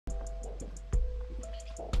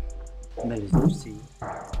Mel is Lucy.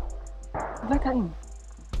 Let her in.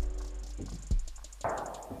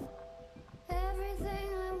 Everything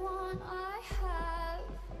I want, I have.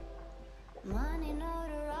 Money,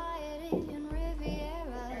 notoriety, and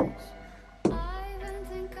Rivieras. I even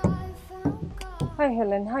think I found God. Hi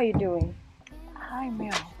Helen, how you doing? Hi,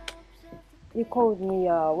 Mel. You called me,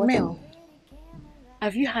 what? Mel,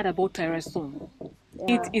 have you heard about Tyra's song?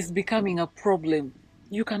 Yeah. It is becoming a problem.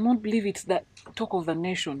 You cannot believe it's the talk of the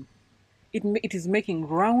nation. It is making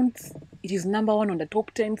rounds. It is number one on the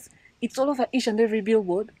top tens. It's all over each and every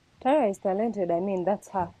billboard. Tyra is talented, I mean, that's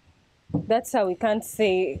her. That's how we can't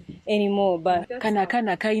say anymore, but Kana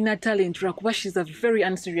kaina talent rakuba, she's a very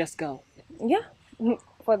unserious girl. yeah,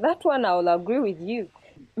 for that one I'll agree with you.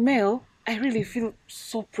 Mel, I really feel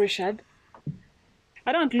so pressured.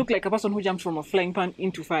 I don't look like a person who jumped from a flying pan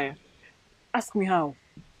into fire. Ask me how.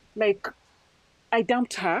 Like, I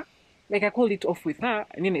dumped her. Like, I called it off with her,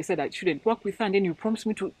 and then I said I shouldn't work with her, and then you promised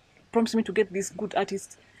me to get this good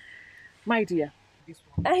artist. My dear.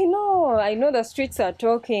 I know the streets are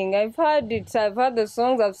talking. I've heard it, I've heard the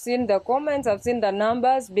songs, I've seen the comments, I've seen the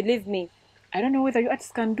numbers, believe me. I don't know whether your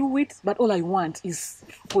artist can do it, but all I want is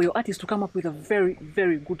for your artist to come up with a very,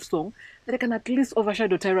 very good song that can at least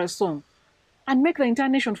overshadow Tyra's song and make the entire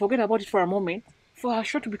nation forget about it for a moment for her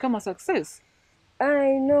show to become a success. I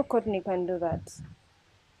know Courtney can do that.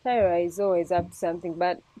 Tyra is always up to something,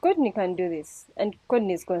 but Courtney can do this, and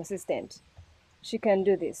Courtney is consistent. She can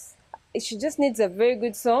do this. She just needs a very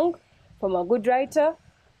good song from a good writer,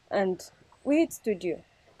 and we hit studio.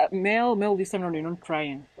 Mel, this time around you're not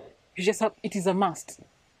trying. You just have, it is a must.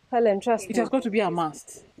 Helen, trust It me. has got to be a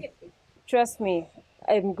must. Trust me,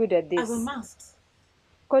 I'm good at this. As a must.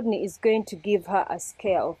 Courtney is going to give her a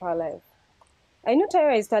scare of her life. I know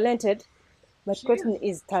Tyra is talented, but Courtney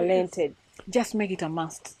is talented. Just make it a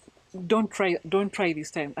must. Don't try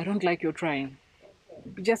this time. I don't like your trying.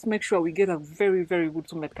 Just make sure we get a very, very good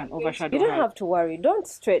song that can overshadow You don't her. have to worry. Don't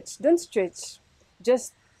stretch.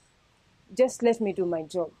 Just let me do my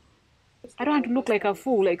job. I don't want to look like a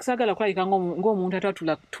fool. Like sagala kwa ngomuntu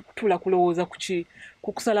atatula kulowooza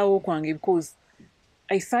kukusalawo kwange, because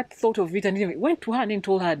I thought of it and then went to her and then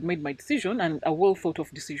told her I'd made my decision, and a well thought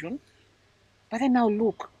of decision. But then now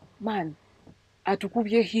look, man,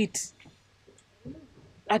 atukubye hit.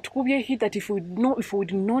 Atukubye hit that if we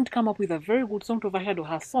did not come up with a very good song to overshadow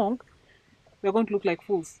her song, we're going to look like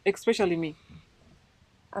fools, especially me.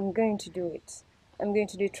 I'm going to do it. I'm going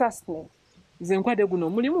to do it. Trust me. Zenkwade guno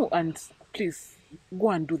mulimu, and please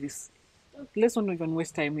go and do this. Let's not even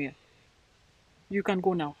waste time here. You can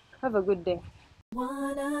go now. Have a good day.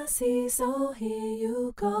 Wanna see, so here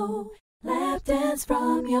you go. Lap dance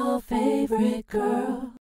from your favorite girl.